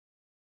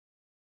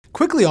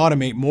quickly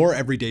automate more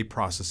everyday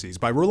processes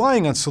by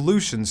relying on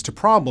solutions to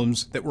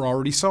problems that were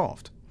already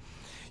solved.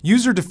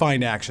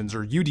 User-defined actions,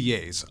 or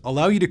UDAs,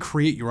 allow you to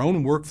create your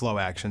own workflow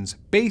actions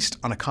based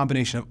on a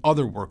combination of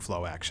other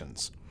workflow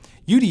actions.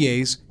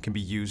 UDAs can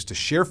be used to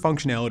share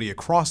functionality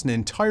across an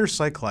entire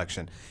site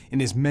collection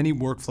in as many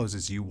workflows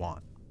as you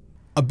want.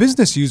 A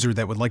business user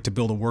that would like to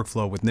build a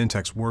workflow with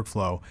Nintex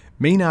Workflow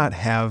may not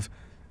have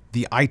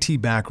the IT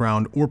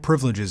background or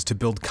privileges to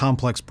build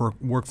complex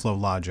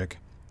workflow logic,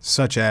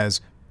 such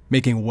as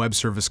making a web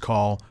service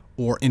call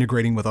or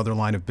integrating with other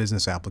line of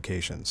business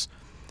applications.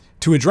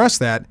 To address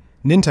that,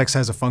 Nintex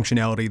has a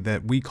functionality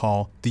that we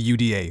call the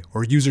UDA,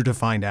 or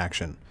user-defined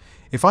action.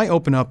 If I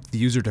open up the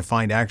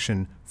user-defined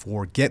action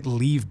for get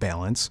leave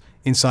balance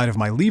inside of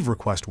my leave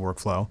request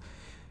workflow,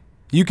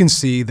 you can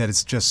see that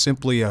it's just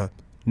simply a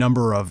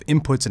number of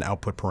inputs and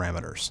output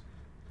parameters.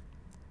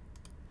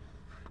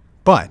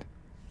 But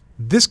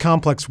this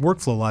complex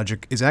workflow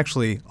logic is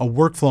actually a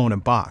workflow in a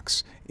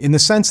box, in the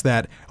sense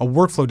that a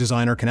workflow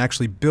designer can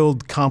actually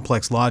build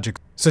complex logic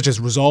such as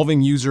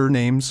resolving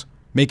usernames,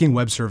 making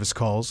web service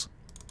calls,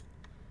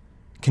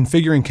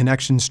 configuring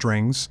connection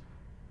strings,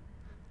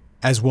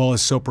 as well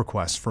as SOAP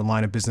requests for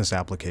line of business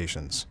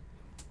applications.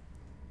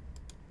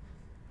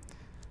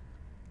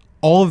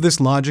 All of this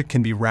logic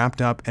can be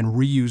wrapped up and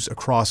reused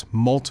across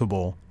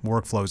multiple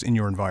workflows in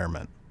your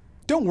environment.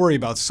 Don't worry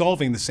about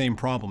solving the same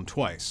problem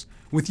twice.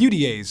 With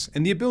UDAs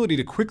and the ability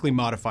to quickly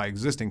modify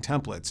existing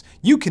templates,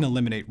 you can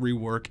eliminate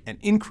rework and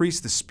increase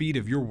the speed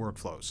of your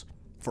workflows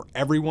for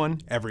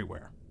everyone,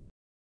 everywhere.